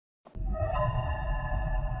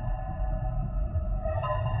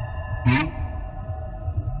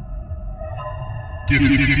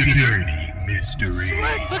Dirty Mysteries.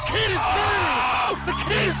 The kid is dirty! The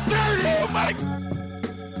kid is dirty! Oh my...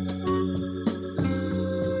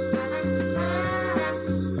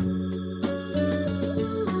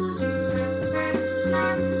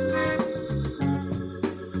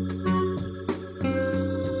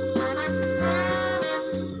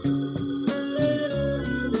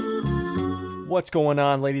 What's going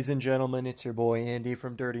on, ladies and gentlemen? It's your boy Andy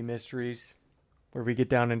from Dirty Mysteries, where we get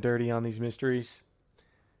down and dirty on these mysteries.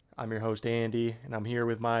 I'm your host Andy, and I'm here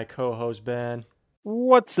with my co-host Ben.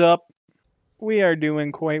 What's up? We are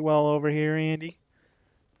doing quite well over here, Andy.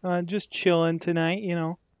 Just chilling tonight,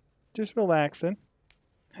 just relaxing.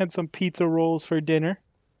 Had some pizza rolls for dinner.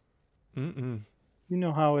 You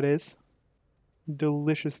know how it is.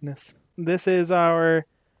 Deliciousness. This is our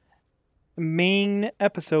main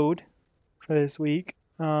episode for this week.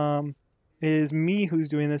 It is me who's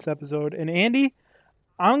doing this episode. And Andy,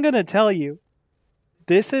 I'm going to tell you,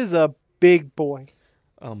 this is a big boy.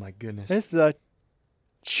 Oh my goodness. This is a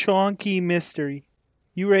chunky mystery.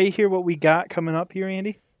 You ready to hear what we got coming up here,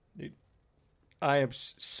 Andy? Dude, I am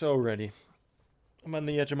so ready. I'm on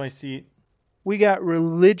the edge of my seat. We got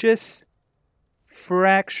religious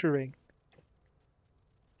fracturing.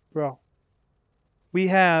 Bro. We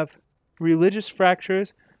have religious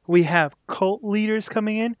fractures. We have cult leaders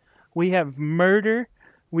coming in. We have murder.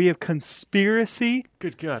 We have conspiracy.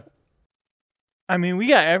 Good God. I mean, we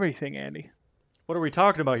got everything, Andy. What are we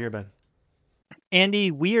talking about here, Ben?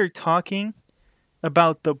 Andy, we are talking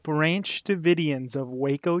about the Branch Davidians of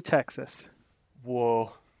Waco, Texas.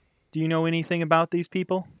 Whoa. Do you know anything about these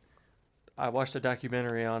people? I watched a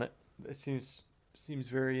documentary on it. It seems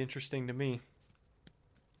very interesting to me.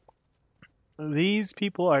 These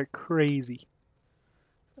people are crazy.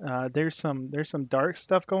 There's some dark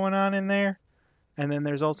stuff going on in there, and then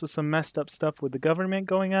there's also some messed up stuff with the government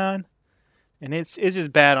going on, and it's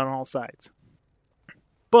just bad on all sides.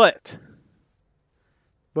 But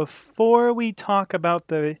before we talk about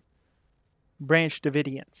the Branch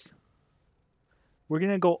Davidians, we're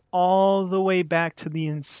going to go all the way back to the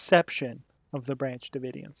inception of the Branch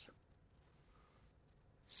Davidians.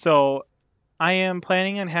 So I am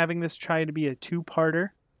planning on having this try to be a two-parter.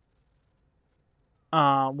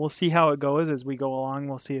 We'll see how it goes as we go along.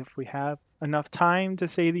 We'll see if we have enough time to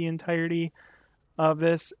say the entirety of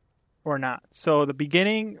this or not. So the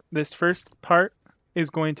beginning, this first part is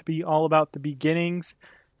going to be all about the beginnings,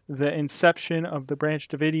 the inception of the Branch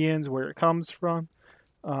Davidians, where it comes from,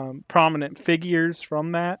 prominent figures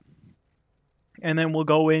from that. And then we'll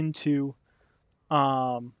go into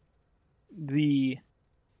the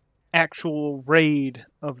actual raid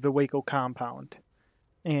of the Waco compound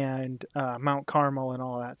and Mount Carmel and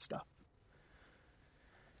all that stuff.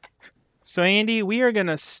 So, Andy, we are going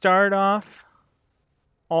to start off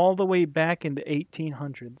all the way back in the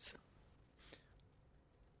 1800s.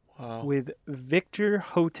 Wow. With Victor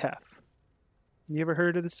Hotef. You ever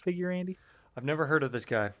heard of this figure, Andy? I've never heard of this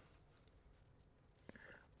guy.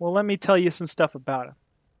 Well, let me tell you some stuff about him.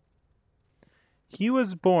 He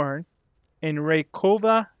was born in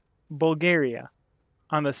Rakova, Bulgaria,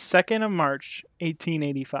 on the 2nd of March,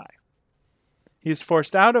 1885. He was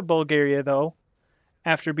forced out of Bulgaria, though,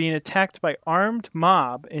 after being attacked by armed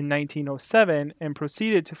mob in 1907 and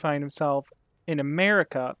proceeded to find himself in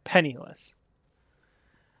America penniless.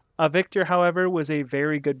 Victor, however, was a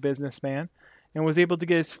very good businessman and was able to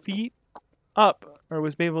get his feet up, or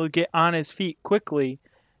was able to get on his feet quickly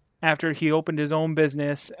after he opened his own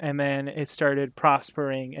business, and then it started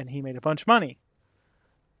prospering and he made a bunch of money.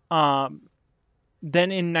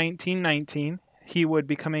 Then in 1919, he would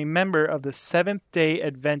become a member of the Seventh-day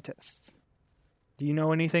Adventists. Do you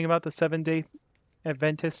know anything about the Seventh-day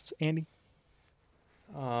Adventists, Andy?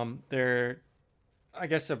 They're, I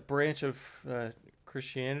guess, a branch of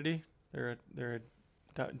Christianity. They're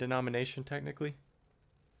a denomination, technically.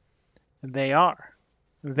 They are.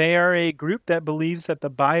 They are a group that believes that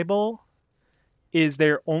the Bible is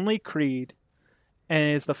their only creed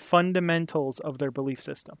and is the fundamentals of their belief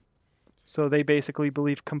system. So they basically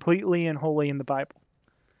believe completely and wholly in the Bible.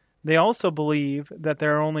 They also believe that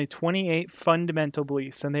there are only 28 fundamental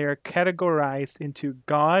beliefs, and they are categorized into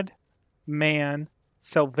God, man,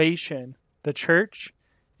 salvation, the church,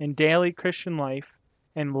 and daily Christian life,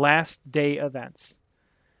 and last day events.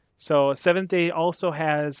 So Seventh Day also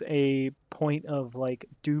has a point of like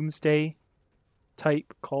doomsday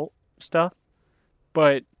type cult stuff,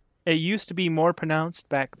 but it used to be more pronounced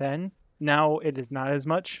back then. Now it is not as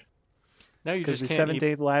much. Now you just the can't 7 eat.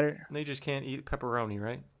 day ladder. They just can't eat pepperoni,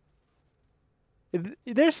 right?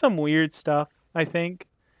 There's some weird stuff, I think.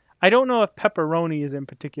 I don't know if pepperoni is in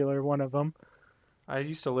particular one of them, I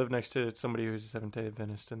used to live next to somebody who was a Seventh-day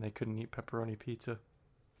Adventist, and they couldn't eat pepperoni pizza.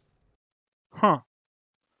 Huh.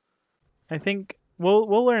 I think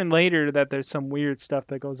we'll learn later that there's some weird stuff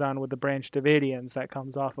that goes on with the Branch Davidians that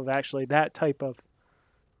comes off of actually that type of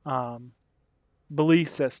belief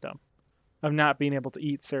system of not being able to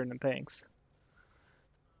eat certain things.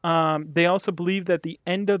 They also believe that the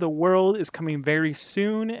end of the world is coming very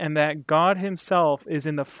soon and that God himself is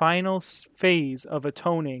in the final phase of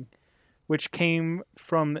atoning, which came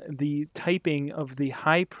from the typing of the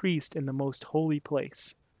high priest in the most holy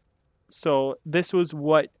place. So this was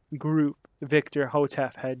what group Victor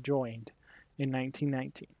Houteff had joined in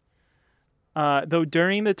 1919. Though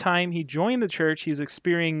during the time he joined the church, he was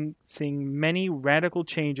experiencing many radical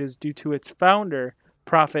changes due to its founder,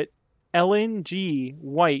 Prophet Ellen G.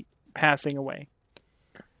 White, passing away.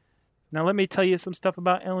 Now let me tell you some stuff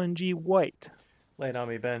about Ellen G. White. Lay it on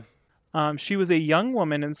me, Ben. She was a young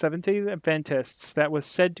woman in Seventh-day Adventists that was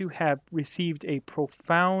said to have received a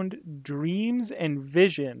profound dreams and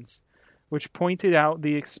visions, which pointed out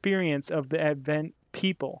the experience of the Advent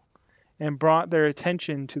people and brought their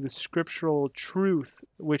attention to the scriptural truth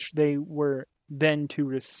which they were then to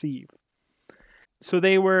receive. So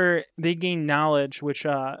they gained knowledge, which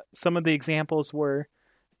some of the examples were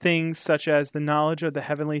things such as the knowledge of the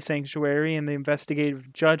heavenly sanctuary and the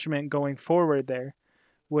investigative judgment going forward there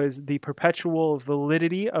was the perpetual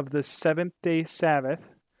validity of the seventh-day Sabbath,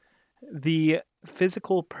 the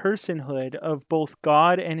physical personhood of both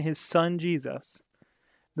God and his Son Jesus,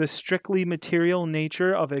 the strictly material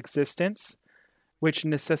nature of existence, which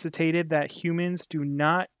necessitated that humans do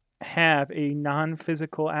not have a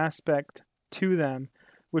non-physical aspect to them,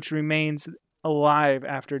 which remains alive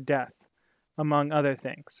after death, among other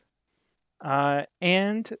things.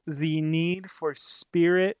 And the need for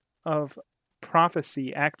spirit of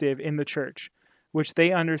prophecy active in the church, which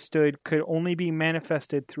they understood could only be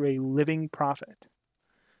manifested through a living prophet.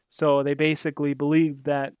 So they basically believed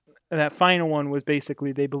that final one was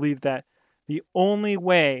basically they believed that the only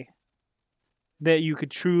way that you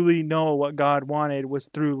could truly know what God wanted was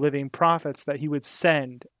through living prophets that he would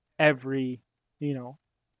send every,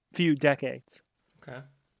 few decades. Okay.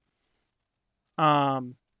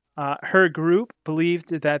 Her group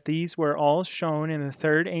believed that these were all shown in the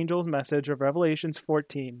third angel's message of Revelations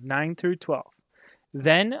 14, 9 through 12.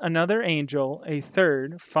 Then another angel, a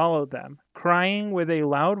third, followed them, crying with a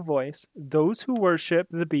loud voice, "Those who worship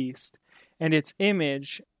the beast and its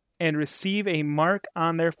image and receive a mark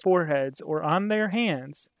on their foreheads or on their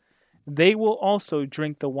hands, they will also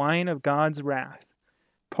drink the wine of God's wrath,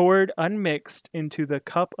 poured unmixed into the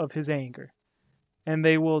cup of his anger. And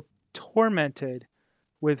they will tormented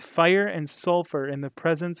with fire and sulfur in the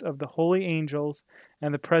presence of the holy angels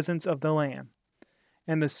and the presence of the Lamb.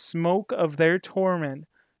 And the smoke of their torment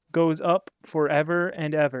goes up forever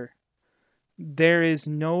and ever. There is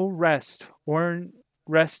no rest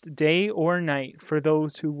day or night for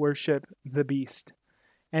those who worship the beast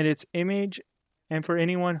and its image, and for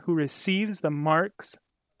anyone who receives the marks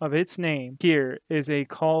of its name. Here is a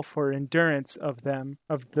call for endurance of them,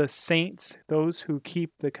 of the saints, those who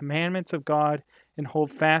keep the commandments of God and hold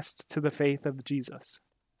fast to the faith of Jesus."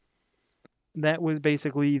 That was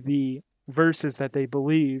basically the verses that they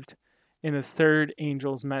believed in the third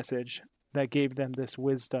angel's message that gave them this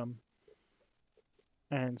wisdom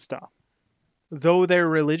and stuff. Though their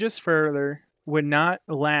religious fervor would not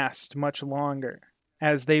last much longer,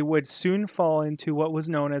 as they would soon fall into what was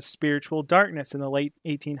known as spiritual darkness in the late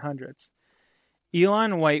 1800s.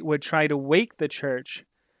 Ellen White would try to wake the church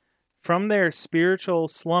from their spiritual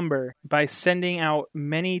slumber by sending out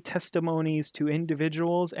many testimonies to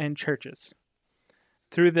individuals and churches.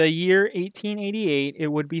 Through the year 1888, it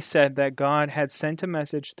would be said that God had sent a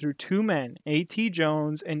message through two men, A.T.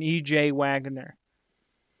 Jones and E.J. Wagner,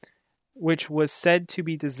 which was said to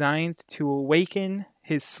be designed to awaken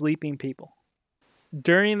his sleeping people.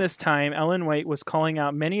 During this time, Ellen White was calling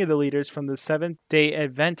out many of the leaders from the Seventh-day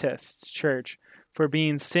Adventists church for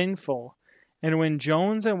being sinful, and when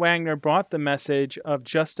Jones and Wagner brought the message of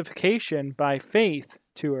justification by faith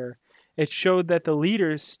to her, it showed that the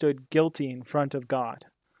leaders stood guilty in front of God.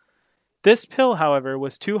 This pill, however,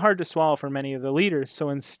 was too hard to swallow for many of the leaders, so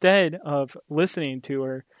instead of listening to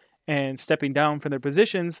her and stepping down from their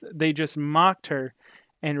positions, they just mocked her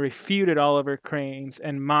and refuted all of her claims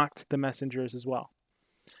and mocked the messengers as well.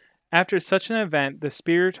 After such an event, the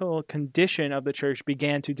spiritual condition of the church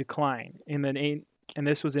began to decline, and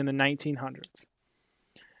this was in the 1900s.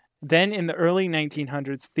 Then in the early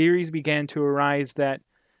 1900s, theories began to arise that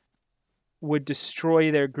would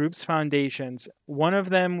destroy their group's foundations. One of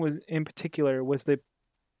them in particular was the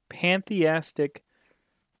pantheistic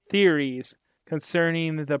theories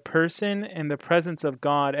concerning the person and the presence of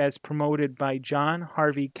God as promoted by John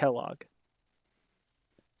Harvey Kellogg.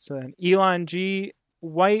 So then Elon G.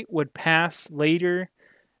 White would pass later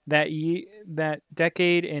that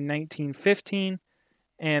decade in 1915,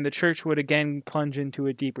 and the church would again plunge into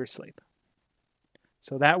a deeper sleep.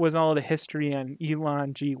 So that was all the history on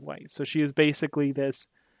Elon G. White. So she was basically this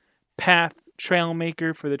path trail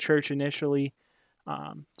maker for the church initially.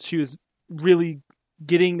 She was really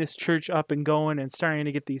getting this church up and going and starting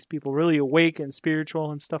to get these people really awake and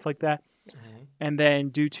spiritual and stuff like that. Mm-hmm. And then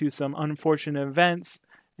due to some unfortunate events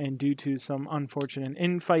and due to some unfortunate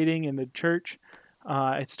infighting in the church,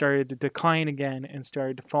 it started to decline again and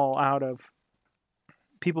started to fall out of,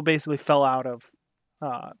 people basically fell out of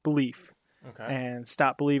belief. Okay. And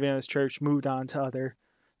stopped believing in this church, moved on to other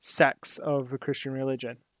sects of the Christian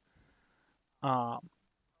religion.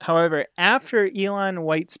 However, after Elon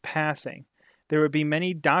White's passing, there would be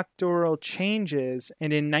many doctoral changes,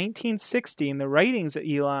 and in 1916, the writings of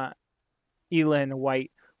Elon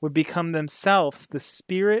White would become themselves the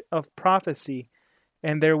spirit of prophecy,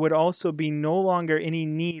 and there would also be no longer any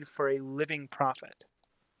need for a living prophet.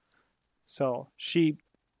 So she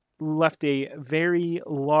left a very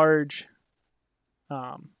large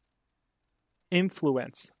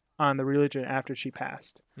influence on the religion after she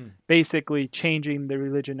passed, basically changing the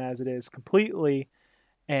religion as it is completely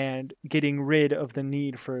and getting rid of the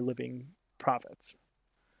need for living prophets.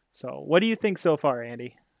 So what do you think so far,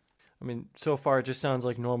 Andy? I mean, so far it just sounds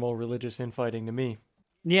like normal religious infighting to me.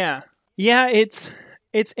 Yeah, it's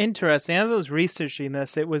interesting. As I was researching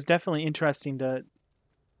this, it was definitely interesting to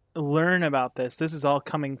learn about this. This is all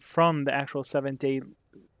coming from the actual Seventh-day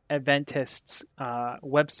Adventists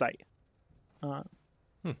website.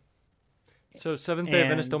 So Seventh-day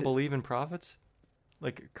Adventists don't believe in prophets?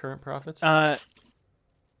 Like current prophets?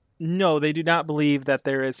 No, they do not believe that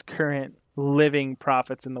there is current living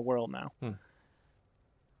prophets in the world now.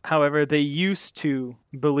 However, they used to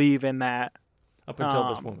believe in that. Up until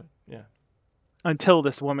this woman, yeah. Until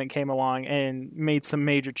this woman came along and made some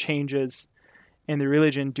major changes in the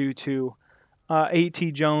religion due to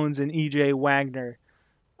A.T. Jones and E.J. Wagner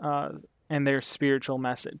and their spiritual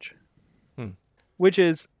message. Which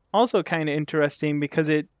is also kind of interesting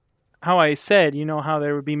because how I said, how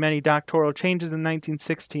there would be many doctoral changes in the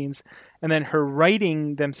 1916s, and then her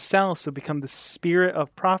writing themselves would become the spirit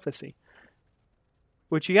of prophecy.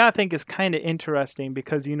 Which you gotta think is kind of interesting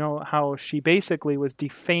because you know how she basically was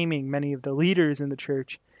defaming many of the leaders in the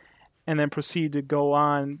church, and then proceed to go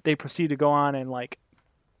on and like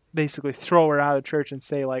basically throw her out of the church and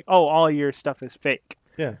say like, oh, all your stuff is fake.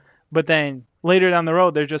 Yeah. But then later down the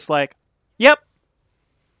road, they're just like, yep,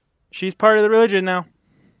 she's part of the religion now.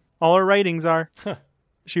 All her writings are.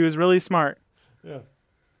 She was really smart. Yeah.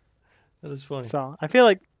 That is funny. So I feel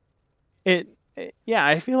like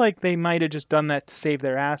I feel like they might have just done that to save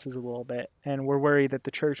their asses a little bit. And we're worried that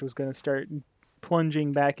the church was going to start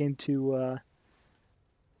plunging back into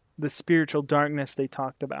the spiritual darkness they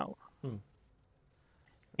talked about.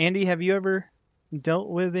 Andy, have you ever dealt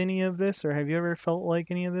with any of this, or have you ever felt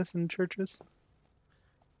like any of this in churches?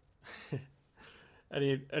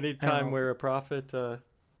 Any time where a prophet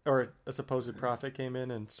or a supposed prophet came in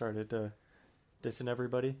and started dissing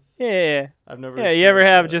everybody? Yeah. I've never. Yeah, you ever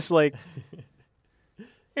have just like, you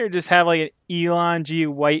ever just have like an Elon G.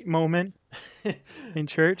 White moment in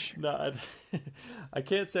church? No, I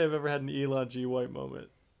can't say I've ever had an Elon G. White moment.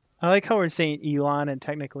 I like how we're saying Elon and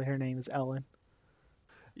technically her name is Ellen.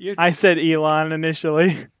 I said Elon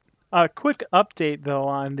initially. A quick update though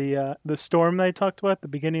on the storm that I talked about at the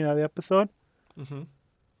beginning of the episode.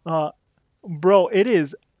 Mm-hmm. Bro, it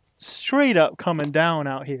is straight up coming down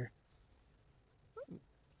out here.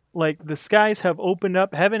 Like the skies have opened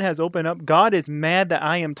up, heaven has opened up. God is mad that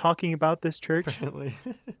I am talking about this church. Apparently.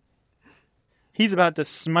 He's about to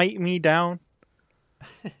smite me down.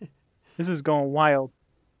 This is going wild.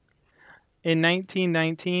 In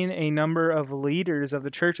 1919, a number of leaders of the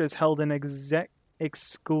churches held an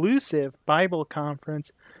exclusive Bible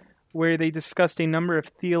conference where they discussed a number of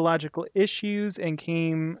theological issues and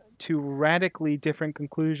came to radically different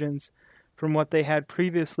conclusions from what they had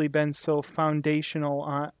previously been so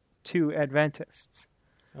foundational to Adventists.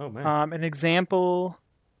 Oh, man. An example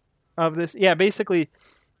of this, basically,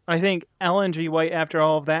 I think Ellen G. White, after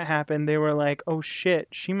all of that happened, they were like, oh shit,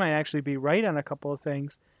 she might actually be right on a couple of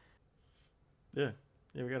things. Yeah,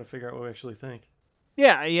 we got to figure out what we actually think.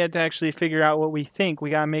 Yeah, you have to actually figure out what we think. We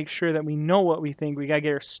got to make sure that we know what we think. We got to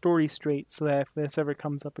get our story straight so that if this ever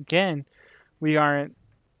comes up again, we aren't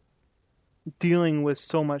dealing with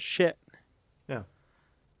so much shit. Yeah.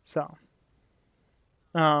 So,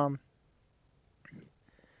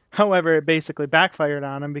 However, it basically backfired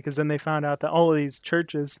on them because then they found out that all of these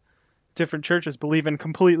different churches, believe in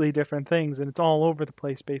completely different things, and it's all over the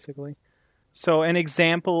place, basically. So an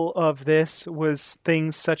example of this was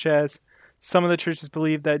things such as some of the churches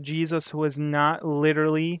believed that Jesus was not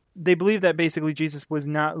literally, they believed that basically Jesus was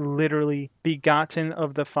not literally begotten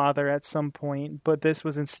of the Father at some point, but this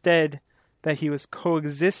was instead that he was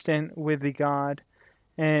coexistent with the God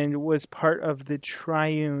and was part of the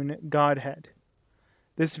triune Godhead.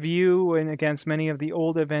 This view went against many of the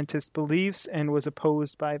old Adventist beliefs and was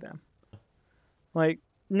opposed by them. Like,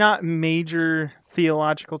 not major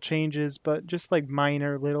theological changes, but just like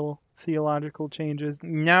minor little theological changes.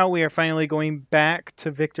 Now we are finally going back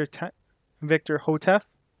to Victor Houteff.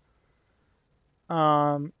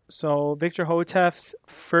 So Victor Houteff's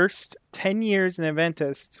first 10 years in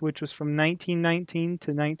Adventists, which was from 1919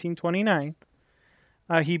 to 1929,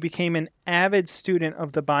 he became an avid student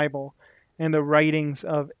of the Bible and the writings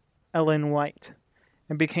of Ellen White,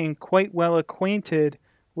 and became quite well acquainted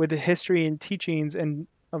with the history and teachings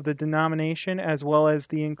of the denomination, as well as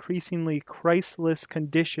the increasingly Christless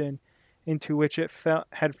condition into which it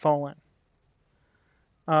had fallen.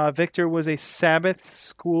 Victor was a Sabbath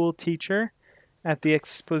school teacher at the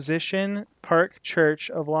Exposition Park Church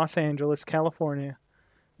of Los Angeles, California,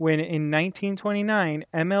 when in 1929,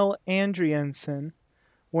 M.L. Andriansen,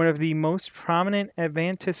 one of the most prominent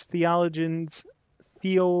Adventist theologians,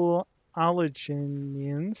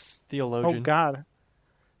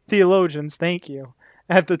 thank you,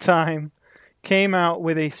 at the time, came out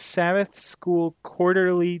with a Sabbath school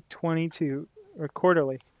quarterly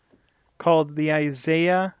called the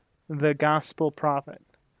Isaiah the Gospel Prophet,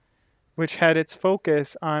 which had its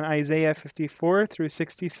focus on Isaiah 54 through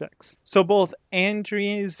 66. So both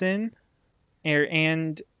Andreessen,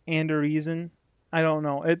 I don't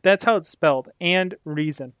know. That's how it's spelled. And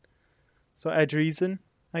reason. So Andreessen,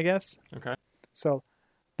 I guess. Okay. So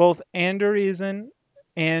both Andreessen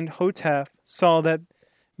and Houteff saw that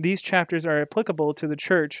these chapters are applicable to the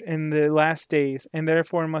church in the last days and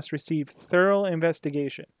therefore must receive thorough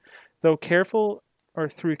investigation. Through careful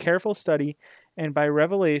study and by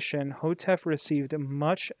revelation, Houteff received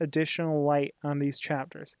much additional light on these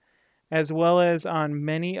chapters, as well as on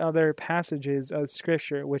many other passages of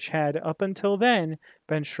Scripture which had up until then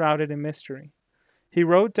been shrouded in mystery. He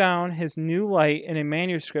wrote down his new light in a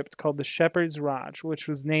manuscript called the Shepherd's Rod, which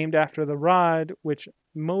was named after the rod which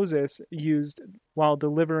Moses used while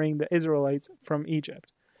delivering the Israelites from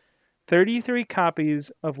Egypt. 33 copies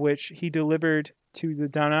of which he delivered to the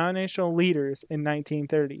denominational leaders in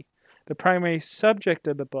 1930. The primary subject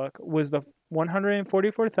of the book was the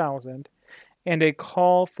 144,000 and a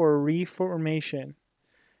call for reformation,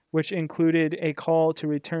 which included a call to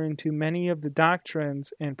return to many of the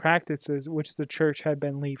doctrines and practices which the church had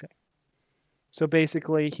been leaving. So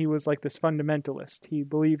basically, he was like this fundamentalist. He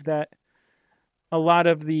believed that a lot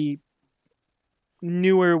of the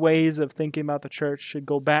newer ways of thinking about the church should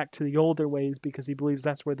go back to the older ways because he believes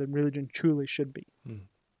that's where the religion truly should be.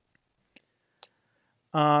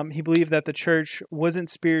 He believed that the church wasn't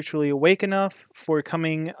spiritually awake enough for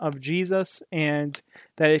coming of Jesus, and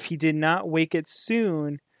that if he did not wake it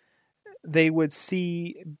soon, they would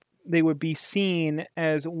be seen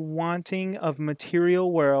as wanting of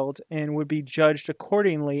material world and would be judged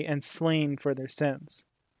accordingly and slain for their sins.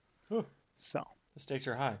 Huh. So the stakes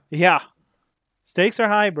are high. Yeah, stakes are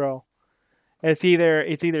high, bro. It's either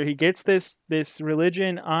he gets this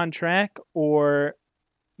religion on track, or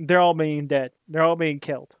they're all being dead. They're all being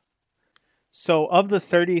killed. So of the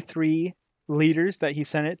 33 leaders that he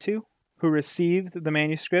sent it to, who received the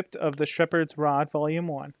manuscript of the Shepherd's Rod, Volume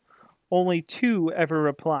 1, only 2 ever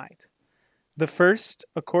replied. The first,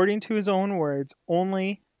 according to his own words,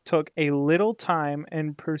 only took a little time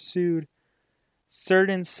and pursued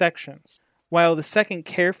certain sections, while the second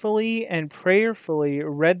carefully and prayerfully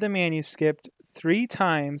read the manuscript 3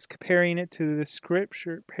 times, comparing it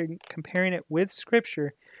with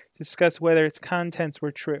Scripture, to discuss whether its contents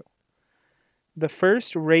were true. The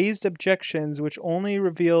first raised objections which only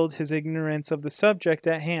revealed his ignorance of the subject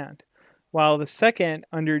at hand, while the second,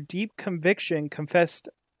 under deep conviction, confessed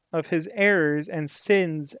of his errors and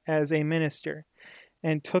sins as a minister,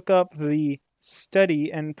 and took up the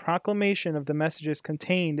study and proclamation of the messages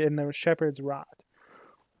contained in the Shepherd's Rod,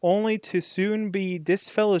 only to soon be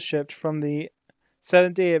disfellowshipped from the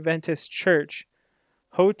Seventh-day Adventist Church.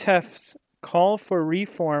 Houteff's call for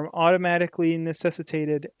reform automatically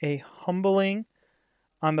necessitated a humbling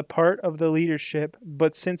on the part of the leadership,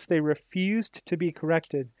 but since they refused to be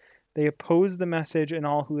corrected, they opposed the message and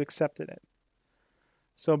all who accepted it.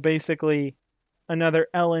 So basically, another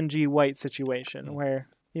Ellen G. White situation where,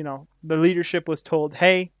 the leadership was told,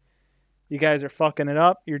 hey, You guys are fucking it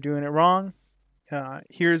up. You're doing it wrong.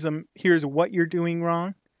 Here's what you're doing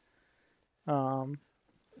wrong.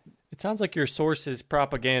 It sounds like your source is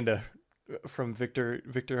propaganda from Victor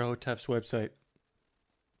Hotef's website.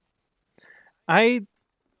 I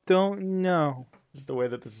don't know. Just the way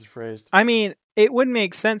that this is phrased. I mean, it would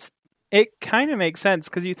make sense. It kind of makes sense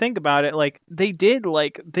because you think about it. Like they did,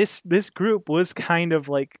 like this group was kind of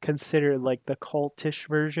like considered like the cultish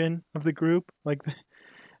version of the group. Like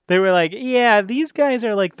they were like, yeah, these guys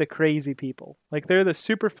are like the crazy people. Like they're the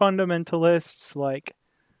super fundamentalists. Like,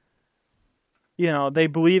 you know, they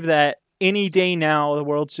believe that any day now the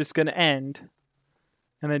world's just going to end,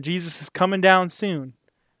 and that Jesus is coming down soon,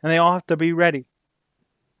 and they all have to be ready.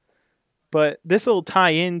 But this will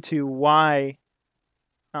tie into why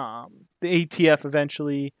the ATF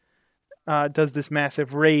eventually does this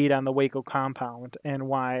massive raid on the Waco compound, and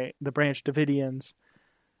why the Branch Davidians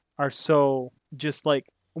are so just like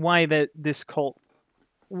why this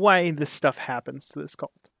stuff happens to this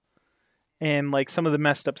cult, and like some of the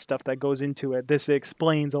messed up stuff that goes into it. This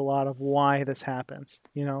explains a lot of why this happens.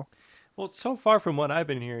 You know. Well, so far from what I've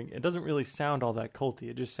been hearing, it doesn't really sound all that culty.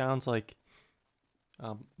 It just sounds like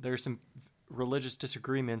there's some religious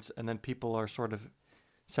disagreements, and then people are sort of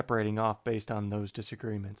separating off based on those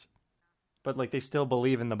disagreements. But like they still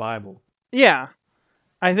believe in the Bible. Yeah.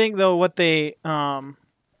 I think though what's going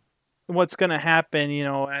to happen, you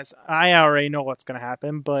know, as I already know what's going to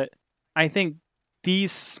happen, but I think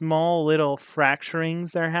these small little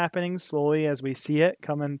fracturings that are happening slowly as we see it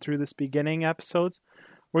coming through this beginning episodes,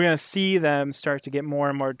 we're going to see them start to get more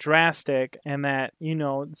and more drastic, and that, you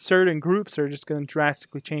know, certain groups are just going to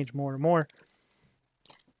drastically change more and more.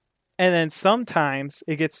 And then sometimes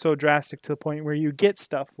it gets so drastic to the point where you get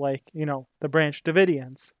stuff like, you know, the Branch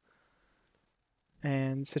Davidians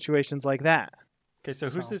and situations like that. Okay, so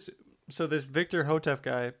who's this? So this Victor Hotef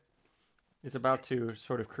guy is about to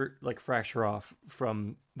sort of fracture off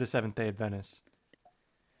from the Seventh-day Adventists.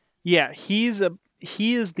 Yeah, he is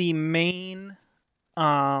the main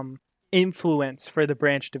influence for the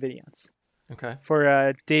Branch Davidians. Okay.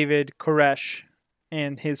 For David Koresh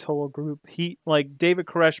and his whole group. David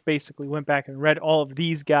Koresh basically went back and read all of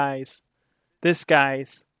this guy's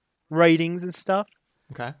writings and stuff.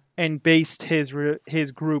 Okay. And based his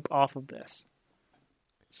group off of this.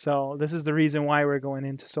 So this is the reason why we're going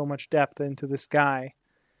into so much depth into this guy,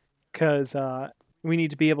 because we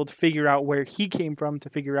need to be able to figure out where he came from to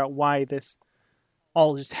figure out why this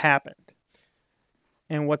all just happened,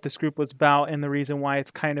 and what this group was about, and the reason why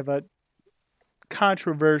it's kind of a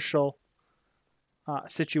controversial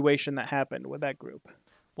situation that happened with that group.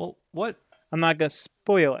 Well, what? I'm not going to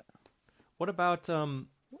spoil it. What about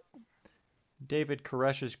David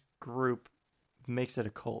Koresh's group makes it a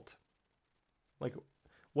cult? Like,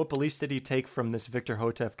 what beliefs did he take from this Victor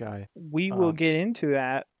Hotef guy? We will get into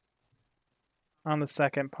that on the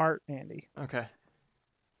second part, Andy. Okay.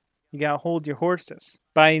 You got to hold your horses.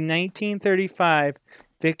 By 1935,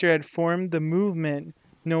 Victor had formed the movement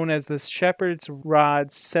known as the Shepherd's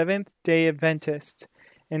Rod Seventh-day Adventists,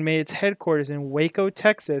 and made its headquarters in Waco,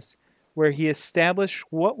 Texas, where he established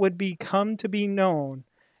what would become to be known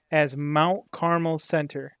as Mount Carmel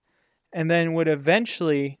Center, and then would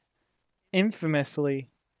eventually, infamously,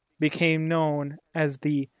 became known as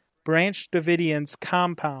the Branch Davidians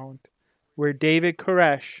compound, where David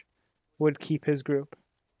Koresh would keep his group.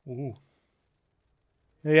 Ooh.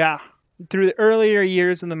 Yeah. Through the earlier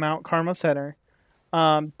years in the Mount Carmel Center,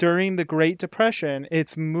 during the Great Depression,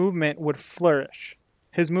 its movement would flourish.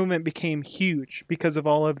 His movement became huge because of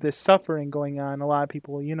all of this suffering going on. A lot of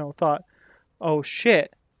people, you know, thought, oh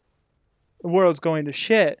shit, the world's going to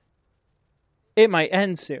shit. It might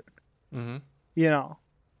end soon. Mm-hmm. You know.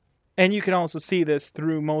 And you can also see this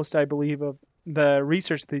through most, I believe, of the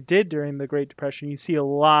research they did during the Great Depression. You see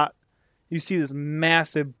this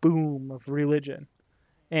massive boom of religion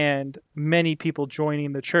and many people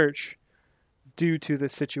joining the church due to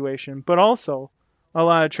this situation. But also, a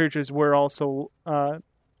lot of churches were also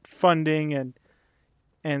funding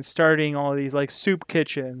and starting all these like soup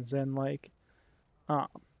kitchens and like a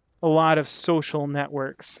lot of social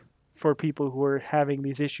networks for people who were having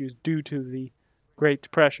these issues due to the Great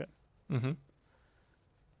Depression. Mm-hmm.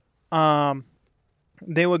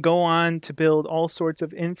 They would go on to build all sorts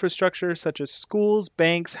of infrastructure such as schools,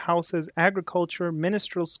 banks, houses, agriculture,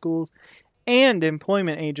 ministerial schools, and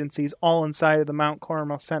employment agencies all inside of the Mount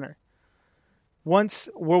Carmel Center. Once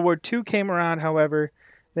World War II came around, however,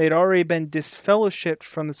 they had already been disfellowshipped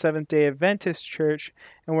from the Seventh-day Adventist Church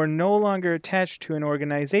and were no longer attached to an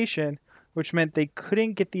organization, which meant they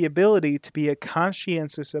couldn't get the ability to be a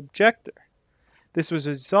conscientious objector. This was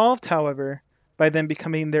resolved, however, by then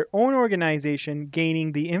becoming their own organization,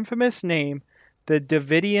 gaining the infamous name the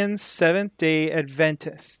Davidians Seventh-day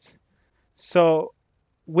Adventists. So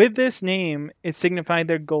with this name, it signified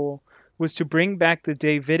their goal was to bring back the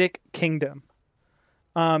Davidic kingdom.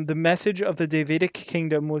 The message of the Davidic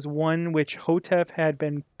kingdom was one which Hotep had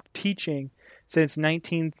been teaching since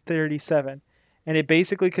 1937, and it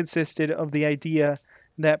basically consisted of the idea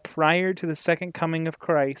that prior to the second coming of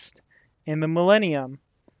Christ in the millennium,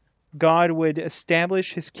 God would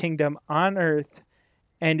establish his kingdom on earth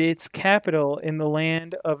and its capital in the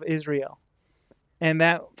land of Israel, and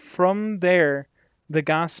that from there the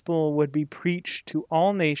gospel would be preached to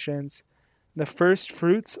all nations. The first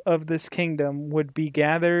fruits of this kingdom would be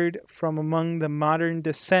gathered from among the modern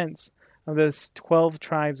descendants of the 12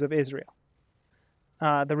 tribes of Israel.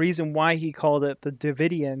 The reason why he called it the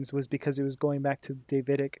Davidians was because it was going back to the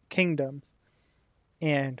Davidic kingdoms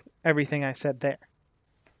and everything I said there.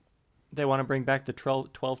 They want to bring back the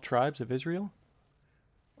 12 tribes of Israel?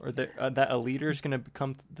 Or that a leader is going to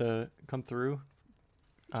come through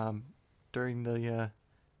during the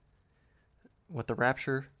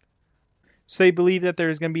rapture? So they believe that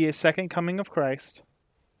there's going to be a second coming of Christ.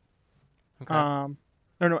 Okay.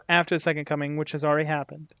 After the second coming, which has already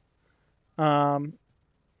happened.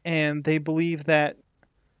 And they believe that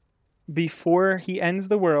before he ends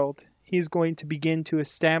the world, he's going to begin to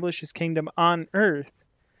establish his kingdom on earth,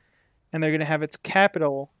 and they're going to have its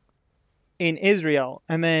capital in Israel.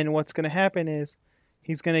 And then what's going to happen is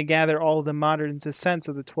he's going to gather all of the modern descendants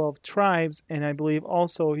of the 12 tribes, and I believe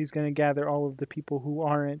also he's going to gather all of the people who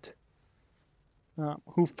aren't,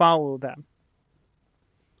 who follow them.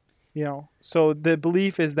 So the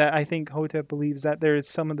belief is that I think Hotep believes that there is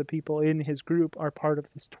some of the people in his group are part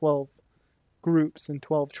of this 12 groups and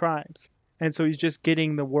 12 tribes. And so he's just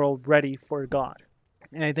getting the world ready for God.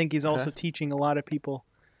 And I think he's also teaching a lot of people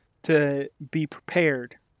to be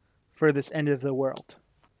prepared for this end of the world.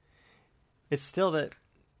 It's still that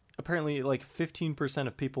apparently like 15%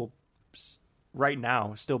 of people right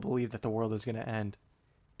now still believe that the world is going to end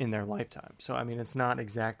in their lifetime. So, I mean, it's not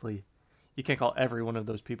exactly... You can't call every one of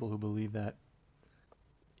those people who believe that,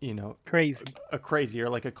 crazy, a crazy or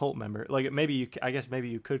like a cult member. Like I guess maybe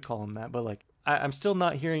you could call them that, but like I'm still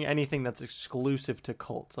not hearing anything that's exclusive to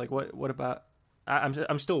cults. Like what about?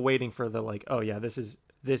 I'm still waiting for the like. Oh yeah, this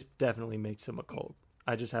definitely makes him a cult.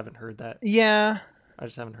 I just haven't heard that. Yeah. I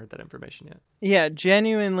just haven't heard that information yet. Yeah,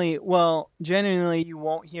 genuinely, you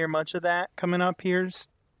won't hear much of that coming up here,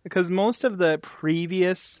 because most of the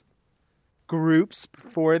previous groups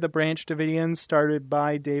for the Branch Davidians started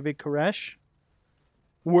by David Koresh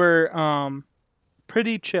were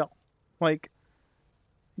pretty chill. Like,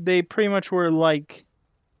 they pretty much were like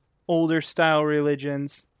older style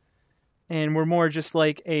religions and were more just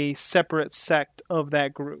like a separate sect of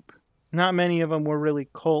that group. Not many of them were really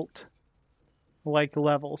cult like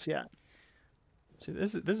levels yet. See,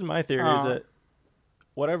 this is my theory, is that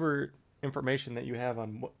whatever information that you have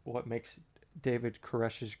on what makes David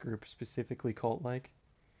Koresh's group specifically cult-like,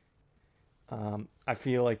 I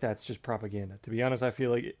feel like that's just propaganda. To be honest, I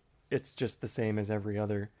feel like it's just the same as every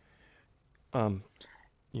other,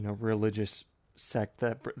 religious sect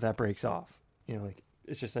that breaks off. Like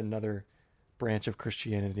it's just another branch of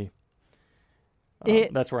Christianity.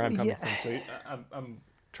 That's where I'm coming from. So I'm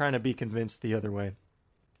trying to be convinced the other way.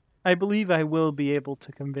 I believe I will be able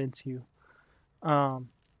to convince you.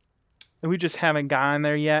 We just haven't gotten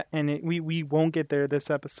there yet, and we won't get there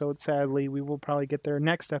this episode, sadly. We will probably get there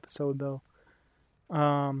next episode, though.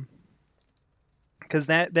 Because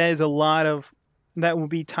that is a lot of... That will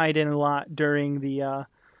be tied in a lot during the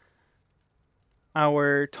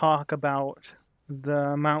our talk about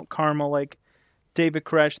the Mount Carmel, like David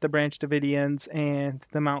Koresh, the Branch Davidians, and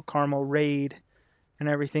the Mount Carmel raid, and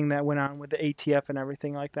everything that went on with the ATF and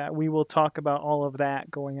everything like that. We will talk about all of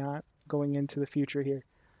that going into the future here.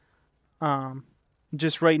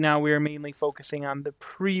 Just right now, we are mainly focusing on the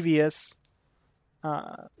previous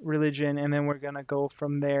religion, and then we're going to go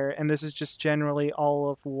from there. And this is just generally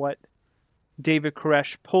all of what David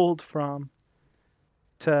Koresh pulled from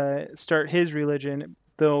to start his religion,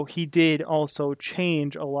 though he did also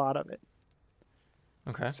change a lot of it.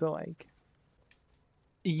 Okay. So,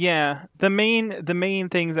 the main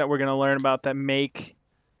things that we're going to learn about that make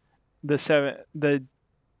the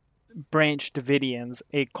Branch Davidians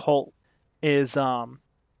a cult is a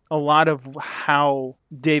lot of how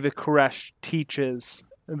David Koresh teaches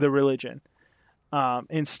the religion.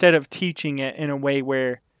 Instead of teaching it in a way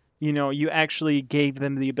where, you actually gave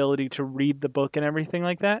them the ability to read the book and everything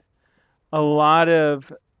like that, a lot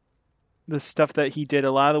of the stuff that he did,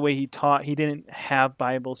 a lot of the way he taught, he didn't have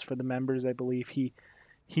Bibles for the members, I believe. He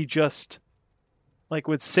just like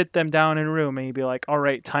would sit them down in a room and he'd be like, all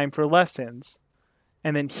right, time for lessons.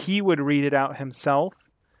 And then he would read it out himself.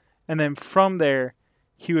 And then from there,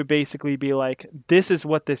 he would basically be like, this is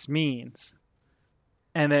what this means.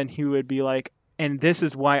 And then he would be like, and this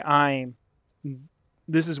is why I'm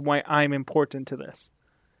important to this.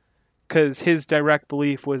 Because his direct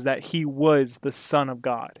belief was that he was the Son of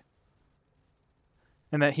God.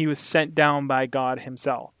 And that he was sent down by God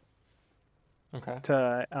himself. Okay.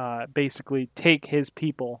 To basically take his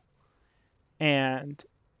people and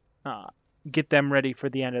get them ready for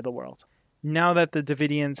the end of the world. Now that the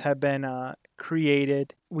Davidians have been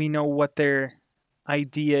created, we know what their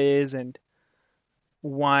idea is and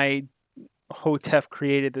why Hotep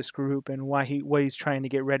created this group and what he's trying to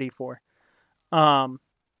get ready for.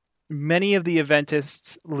 Many of the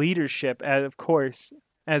Adventists' leadership, of course,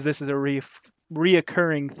 as this is a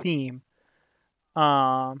reoccurring theme,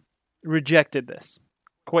 rejected this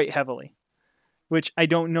quite heavily, which I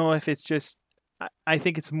don't know if it's just, I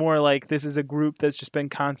think it's more like this is a group that's just been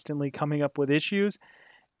constantly coming up with issues,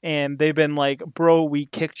 and they've been like, bro, we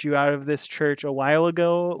kicked you out of this church a while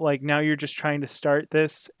ago, like now you're just trying to start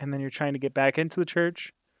this and then you're trying to get back into the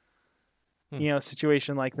church.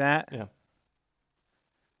 Situation like that.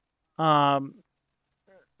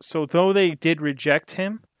 So though they did reject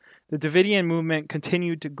him, the Davidian movement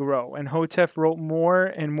continued to grow, and Hotep wrote more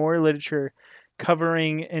and more literature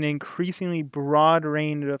covering an increasingly broad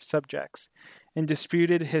range of subjects, and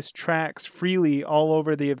disputed his tracts freely all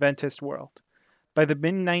over the Adventist world. By the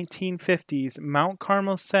mid-1950s, Mount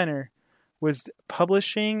Carmel Center was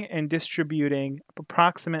publishing and distributing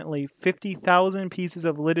approximately 50,000 pieces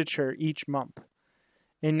of literature each month.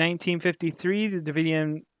 In 1953, the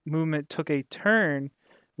Davidian movement took a turn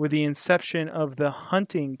with the inception of the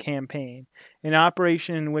Hunting Campaign, an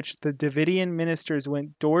operation in which the Davidian ministers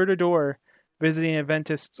went door to door, visiting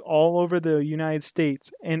Adventists all over the United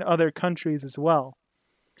States and other countries as well.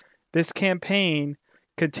 This campaign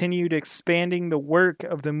continued expanding the work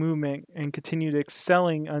of the movement and continued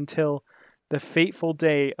excelling until the fateful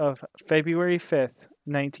day of February 5th,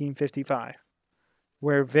 1955,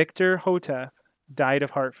 where Victor Hotep died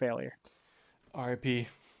of heart failure. R.I.P.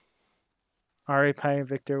 R.I.P.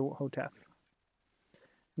 Victor Hotep.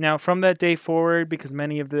 Now, from that day forward, because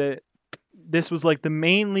this was like the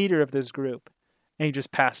main leader of this group, and he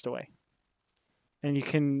just passed away. And you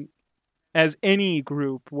can, as any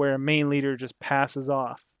group where a main leader just passes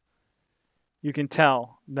off, you can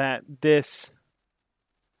tell that this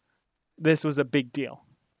was a big deal.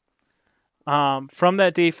 From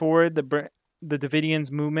that day forward, the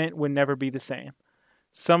Davidians movement would never be the same.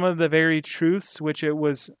 Some of the very truths which it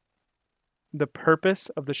was the purpose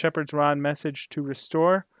of the shepherd's rod message to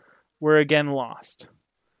restore were again lost.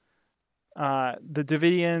 The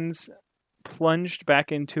Davidians plunged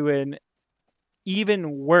back into an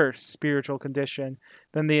even worse spiritual condition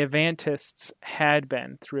than the Adventists had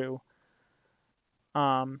been through.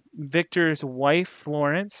 Victor's wife,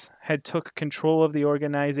 Florence, had took control of the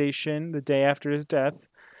organization the day after his death,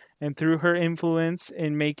 and through her influence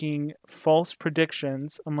in making false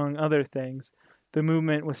predictions, among other things, the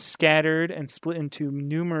movement was scattered and split into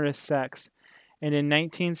numerous sects, and in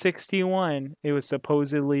 1961 it was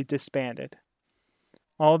supposedly disbanded.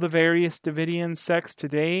 All the various Davidian sects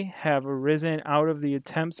today have arisen out of the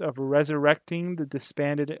attempts of resurrecting the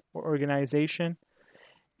disbanded organization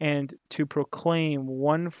and to proclaim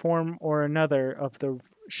one form or another of the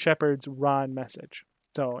shepherd's rod message.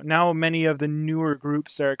 So now many of the newer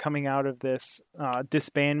groups that are coming out of this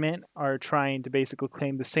disbandment are trying to basically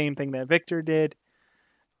claim the same thing that Victor did,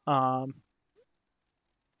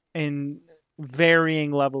 in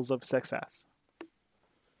varying levels of success.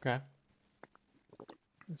 Okay.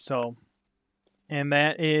 So, and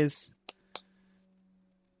that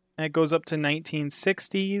goes up to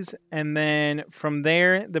 1960s, and then from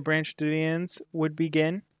there, the Branch Davidians would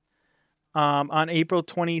begin. On April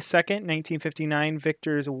 22nd, 1959,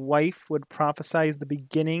 Victor's wife would prophesy the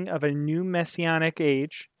beginning of a new messianic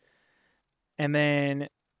age. And then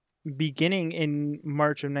beginning in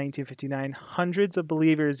March of 1959, hundreds of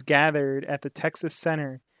believers gathered at the Texas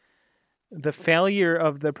Center. The failure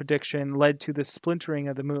of the prediction led to the splintering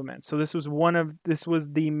of the movement. So this was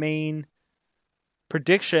the main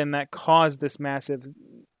prediction that caused this massive,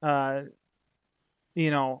 Wait,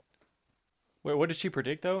 what did she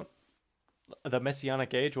predict though? The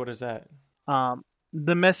Messianic Age? What is that?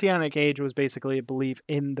 The Messianic Age was basically a belief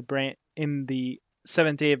in the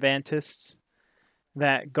Seventh-day Adventists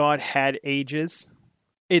that God had ages.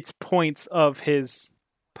 It's points of his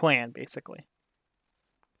plan, basically.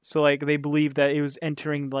 So, like, they believed that it was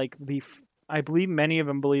entering, like, I believe many of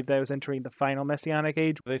them believed that it was entering the final Messianic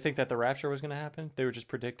age. They think that the rapture was going to happen? They were just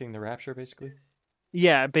predicting the rapture, basically?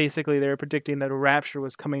 Yeah, basically they were predicting that a rapture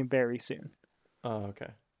was coming very soon. Oh,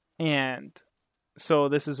 okay. And so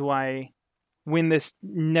this is why when this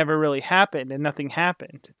never really happened and nothing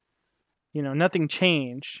happened, nothing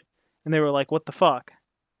changed, and they were like, what the fuck?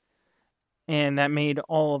 And that made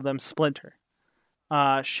all of them splinter.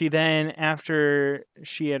 She then, after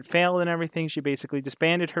she had failed and everything, she basically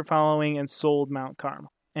disbanded her following and sold Mount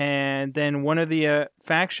Carmel. And then one of the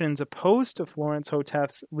factions opposed to Florence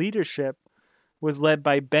Houteff's leadership was led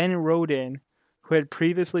by Ben Rodin, who had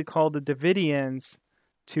previously called the Davidians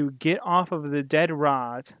to get off of the dead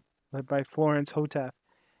rod, led by Florence Houteff,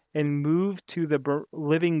 and move to the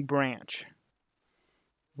living branch.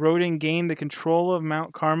 Rodin gained the control of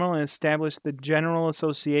Mount Carmel and established the General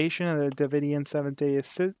Association of the Davidian Seventh-day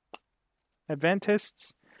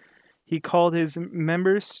Adventists. He called his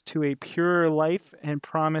members to a purer life and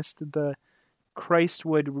promised the Christ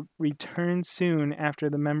would return soon after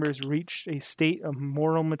the members reached a state of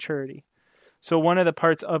moral maturity. So one of the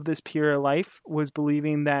parts of this pure life was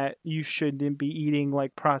believing that you shouldn't be eating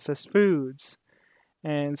like processed foods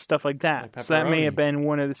and stuff like that. Like so that may have been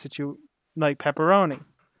one of the like pepperoni.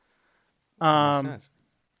 Makes sense.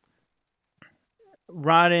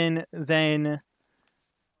 Rodin then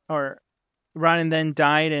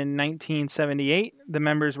died in 1978. The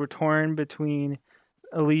members were torn between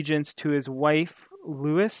allegiance to his wife,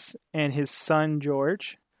 Louis, and his son,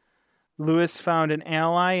 George. Louis found an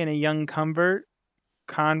ally in a young convert.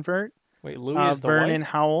 Wait, Louis is the Vernon wife?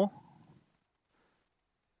 Howell.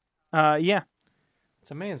 Yeah.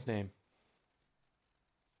 It's a man's name.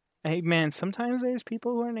 Hey, man, sometimes there's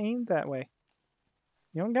people who are named that way.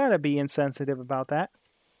 You don't gotta be insensitive about that.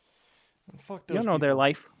 Fuck those You don't know their people.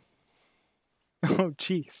 life. Oh,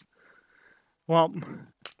 jeez. Well,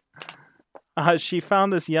 she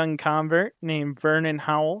found this young convert named Vernon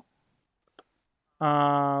Howell.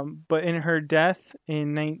 But in her death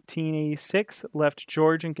in 1986, left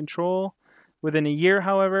George in control. Within a year,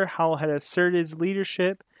 however, Howell had asserted his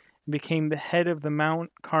leadership and became the head of the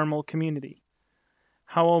Mount Carmel community.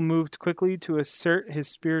 Howell moved quickly to assert his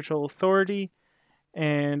spiritual authority,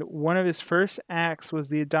 and one of his first acts was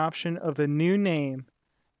the adoption of the new name,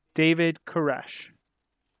 David Koresh.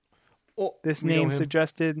 Oh, this name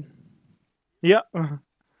suggested... Yep.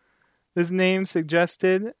 This name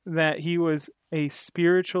suggested that he was a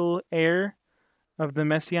spiritual heir of the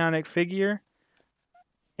messianic figure,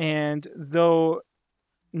 and though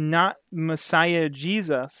not Messiah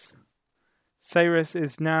Jesus, Cyrus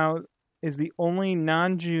is the only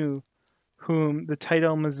non-Jew whom the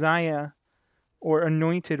title Messiah or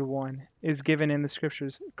Anointed One is given in the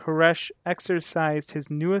scriptures. Koresh exercised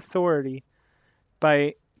his new authority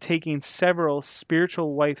by taking several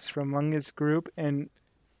spiritual wives from among his group and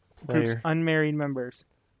group's unmarried members.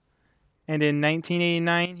 And in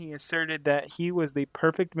 1989, he asserted that he was the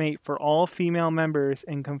perfect mate for all female members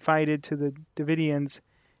and confided to the Davidians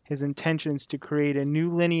his intentions to create a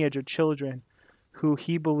new lineage of children who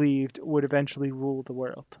he believed would eventually rule the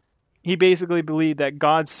world. He basically believed that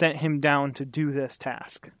God sent him down to do this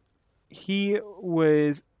task.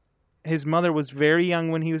 His mother was very young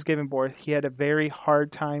when he was given birth. He had a very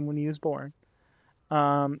hard time when he was born.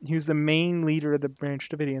 He was the main leader of the Branch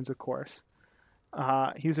Davidians, of course.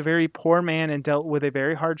 He was a very poor man and dealt with a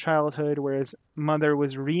very hard childhood, where his mother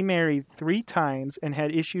was remarried 3 times and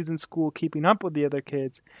had issues in school keeping up with the other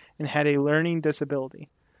kids and had a learning disability.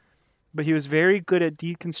 But he was very good at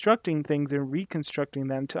deconstructing things and reconstructing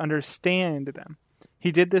them to understand them.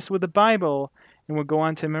 He did this with the Bible and would go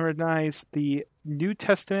on to memorize the New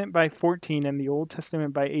Testament by 14 and the Old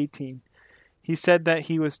Testament by 18. He said that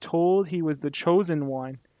he was told he was the chosen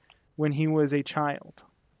one when he was a child.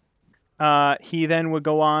 He then would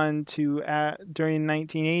go on to, during the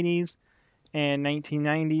 1980s and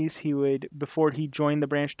 1990s, before he joined the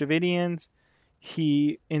Branch Davidians,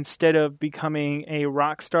 he, instead of becoming a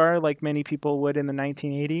rock star like many people would in the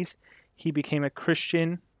 1980s, he became a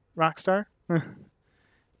Christian rock star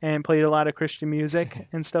and played a lot of Christian music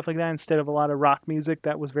and stuff like that instead of a lot of rock music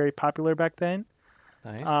that was very popular back then.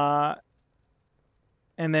 Nice.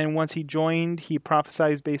 And then once he joined, he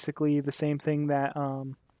prophesied basically the same thing that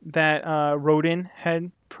Rodin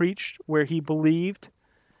had preached, where he believed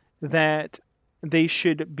that they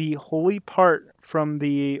should be wholly apart from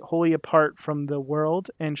the world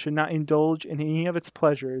and should not indulge in any of its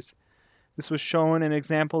pleasures. This was shown in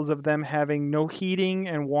examples of them having no heating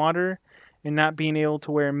and water and not being able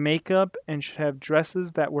to wear makeup, and should have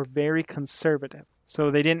dresses that were very conservative. So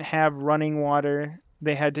they didn't have running water.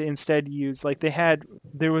 They had to instead use,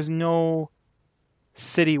 there was no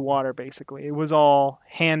city water, basically. It was all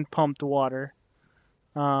hand-pumped water.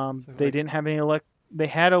 They didn't have any they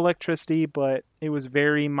had electricity, but it was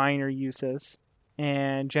very minor uses,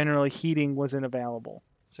 and generally heating wasn't available.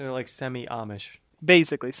 So they're like semi-Amish.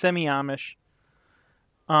 Basically, semi-Amish.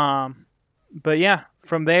 But yeah,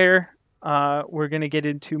 from there, we're going to get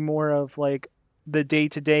into more of like the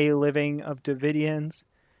day-to-day living of Davidians,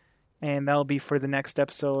 and that'll be for the next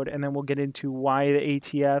episode. And then we'll get into why the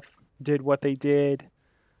ATF did what they did,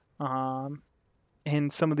 and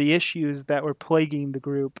some of the issues that were plaguing the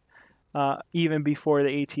group even before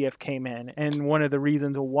the ATF came in. And one of the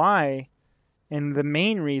reasons why, and the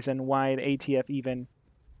main reason why the ATF even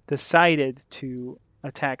decided to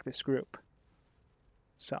attack this group.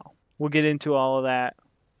 So we'll get into all of that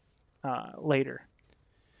later.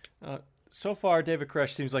 So far, David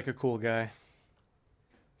Koresh seems like a cool guy,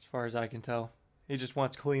 as far as I can tell. He just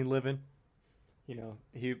wants clean living. You know,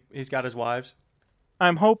 he's got his wives.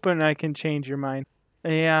 I'm hoping I can change your mind.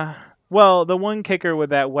 Yeah. Well, the one kicker with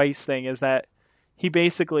that Weiss thing is that he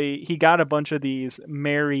got a bunch of these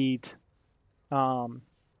married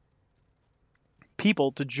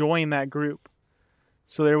people to join that group.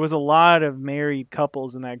 So there was a lot of married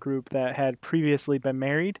couples in that group that had previously been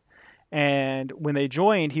married. And when they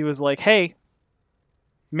joined, he was like, hey,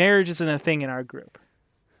 marriage isn't a thing in our group.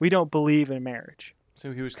 We don't believe in marriage.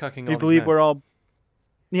 So he was cucking all We these believe men. we're all...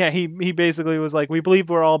 Yeah, he basically was like, we believe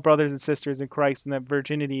we're all brothers and sisters in Christ and that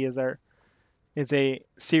virginity is a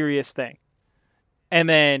serious thing. And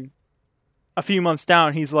then a few months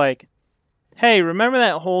down, he's like, hey, remember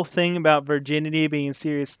that whole thing about virginity being a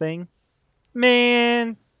serious thing?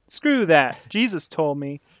 Man, screw that. Jesus told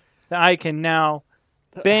me that I can now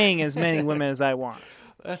bang as many women as I want.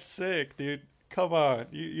 That's sick, dude. Come on.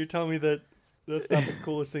 You're telling me that that's not the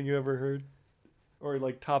coolest thing you ever heard? Or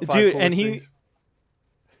like top 5 Dude, coolest and things?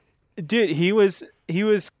 Dude, he was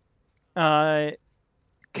charismatic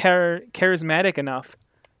enough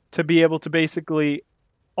to be able to basically,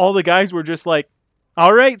 all the guys were just like,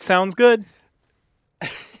 all right, sounds good.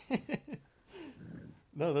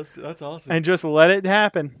 No, that's awesome. And just let it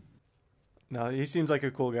happen. No, he seems like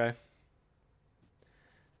a cool guy.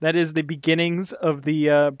 That is the beginnings of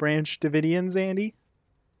the Branch Davidians, Andy.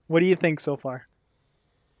 What do you think so far?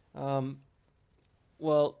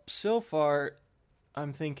 Well, so far,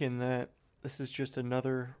 I'm thinking that this is just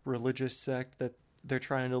another religious sect that they're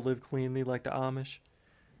trying to live cleanly like the Amish.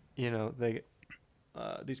 You know,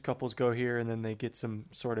 these couples go here and then they get some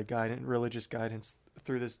sort of religious guidance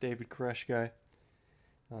through this David Koresh guy.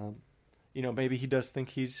 You know, maybe he does think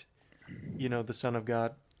he's, you know, the Son of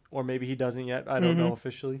God, or maybe he doesn't yet. I don't know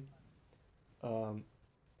officially.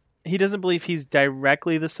 He doesn't believe he's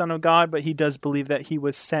directly the Son of God, but he does believe that he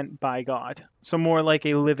was sent by God. So more like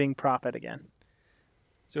a living prophet again.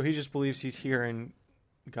 So he just believes he's hearing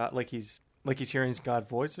God, like he's hearing God's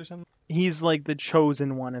voice or something. He's like the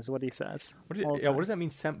chosen one, is what he says. What does that mean?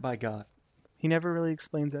 Sent by God? He never really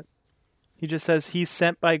explains it. He just says he's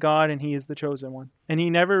sent by God and he is the chosen one. And he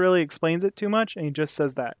never really explains it too much, and he just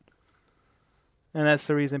says that. And that's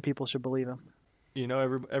the reason people should believe him. You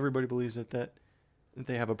know, everybody believes that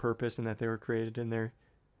they have a purpose and that they were created in their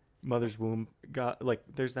mother's womb. God, like,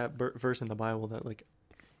 there's that verse in the Bible that, like,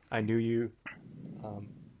 I knew you,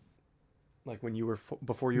 like when you were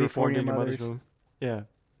before you were formed in your mother's womb. Yeah.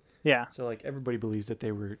 Yeah. So, like, everybody believes that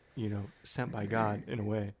they were, you know, sent by God in a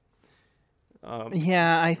way.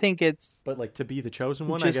 Yeah, I think it's... But, like, to be the chosen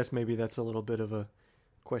one, I guess maybe that's a little bit of a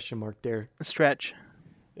question mark there. a stretch.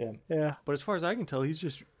 Yeah. Yeah. But as far as I can tell,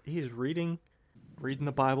 he's reading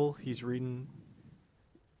the Bible. He's reading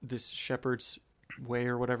this Shepherd's Way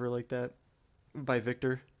or whatever like that by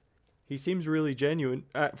Victor. He seems really genuine.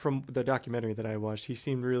 From the documentary that I watched, he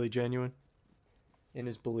seemed really genuine in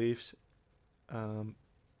his beliefs.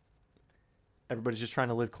 Everybody's just trying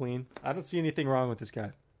to live clean. I don't see anything wrong with this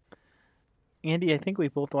guy. Andy, I think we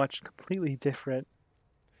both watched completely different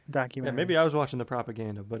documentaries. Yeah, maybe I was watching the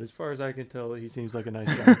propaganda, but as far as I can tell, he seems like a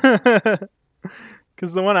nice guy.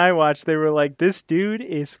 Because the one I watched, they were like, this dude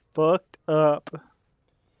is fucked up.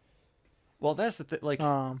 Well, that's the thing. Like,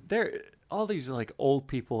 they're all these like old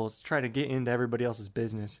people try to get into everybody else's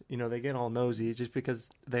business. You know, they get all nosy just because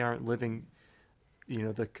they aren't living, you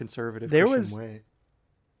know, the conservative Christian way.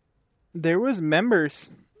 There was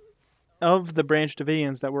members of the Branch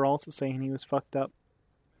Davidians that were also saying he was fucked up.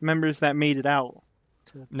 Members that made it out.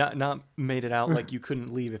 So. Not made it out like you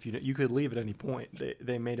couldn't leave if you could leave at any point.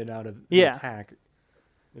 They made it out of the attack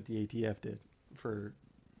that the ATF did for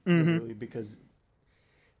literally because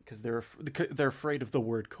they're afraid of the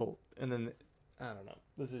word cult. And then I don't know.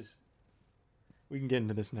 we can get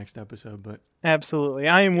into this next episode, but Absolutely.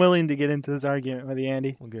 I am willing to get into this argument with you,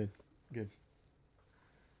 Andy. well, good.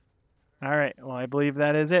 All right. Well, I believe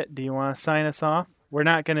that is it. Do you want to sign us off? We're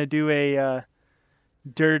not going to do a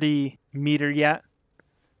dirty meter yet.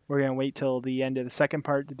 We're going to wait till the end of the second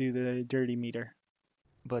part to do the dirty meter.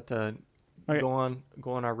 But Okay. go on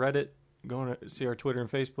our Reddit, go on see our Twitter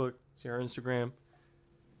and Facebook, see our Instagram.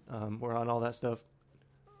 We're on all that stuff.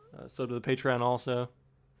 So to the Patreon also.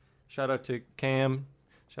 Shout out to Cam.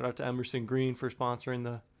 Shout out to Emerson Green for sponsoring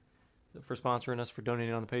us, for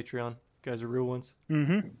donating on the Patreon. You guys are real ones.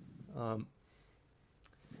 Mm-hmm.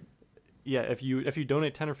 Yeah, if you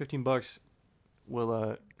donate $10 or $15,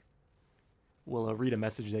 we'll read a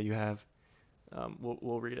message that you have.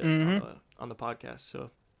 We'll read it on the podcast. So,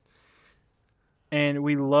 and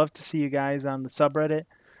we love to see you guys on the subreddit.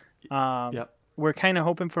 Yep. We're kind of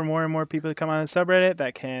hoping for more and more people to come on the subreddit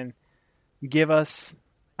that can give us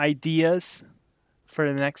ideas for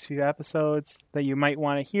the next few episodes that you might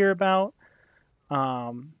want to hear about.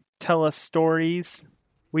 Tell us stories.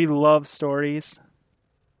 We love stories.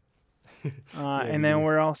 And then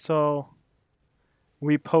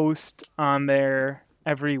we post on there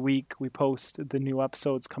every week. We post the new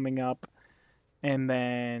episodes coming up. And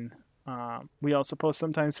then we also post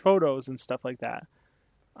sometimes photos and stuff like that.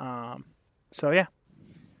 So, yeah.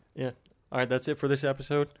 Yeah. All right, that's it for this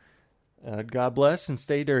episode. God bless and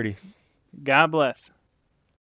stay dirty. God bless.